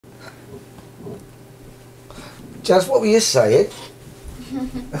Jazz, what were you saying?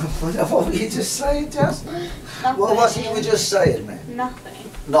 What were you just saying, Jazz? Nothing. What was it you were just saying, man?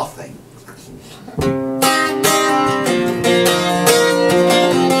 Nothing. Nothing.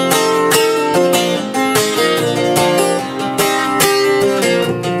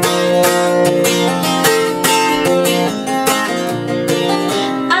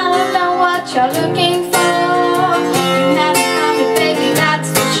 You're looking for, you haven't found me, baby, that's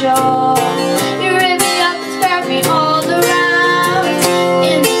for sure. You rip me up and spread me all around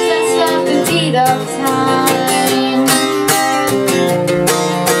in the dust of the beat of time.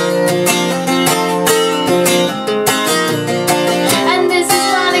 And this is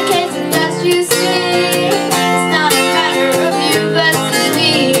not a case of just you see. It's not a matter of you versus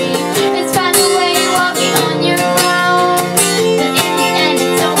me. It's by the way you walk me on your own that in the end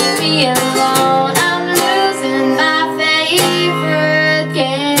it don't feel alone. I'm losing my favorite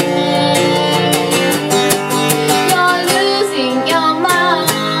game. You're losing your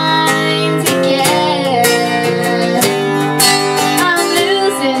mind again. I'm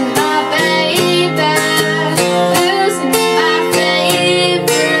losing my baby, losing my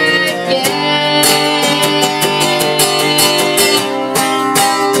favorite game.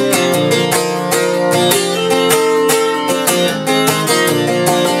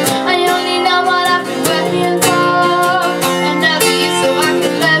 I only know what I've been working for, and never you so I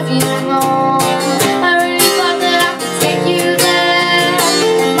can love you more. I really thought that I could take you there.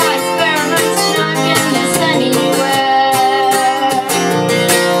 My experiments not getting us anywhere.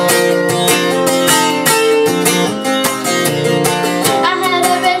 I had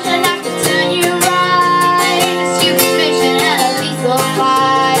a vision I could turn you right, a stupid vision and a lethal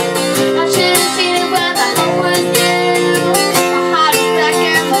fight. I should have seen it when the hope was new. My heart is black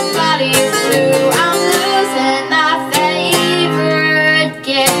and my body is blue. I'm losing my favorite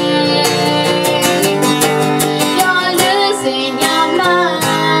game. You're losing your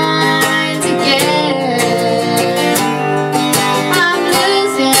mind again. I'm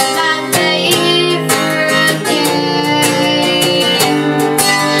losing my favorite game.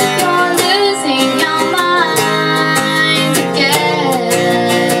 You're losing your mind again.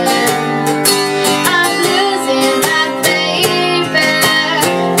 I'm losing my baby,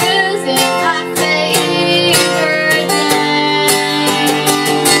 losing my favorite game.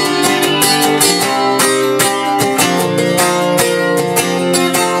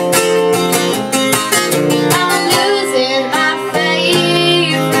 I'm losing my favorite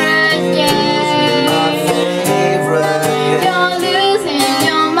game. You're losing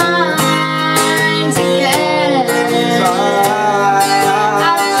your mind again.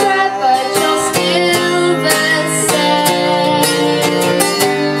 I've tried but you're still the same.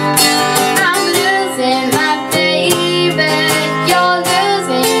 I'm losing my baby. You're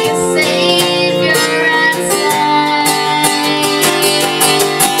losing your savior and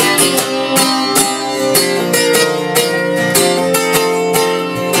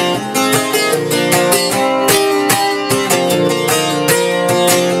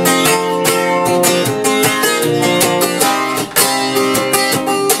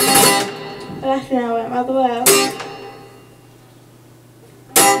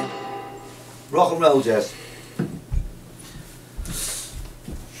Rock and roll, Jazz.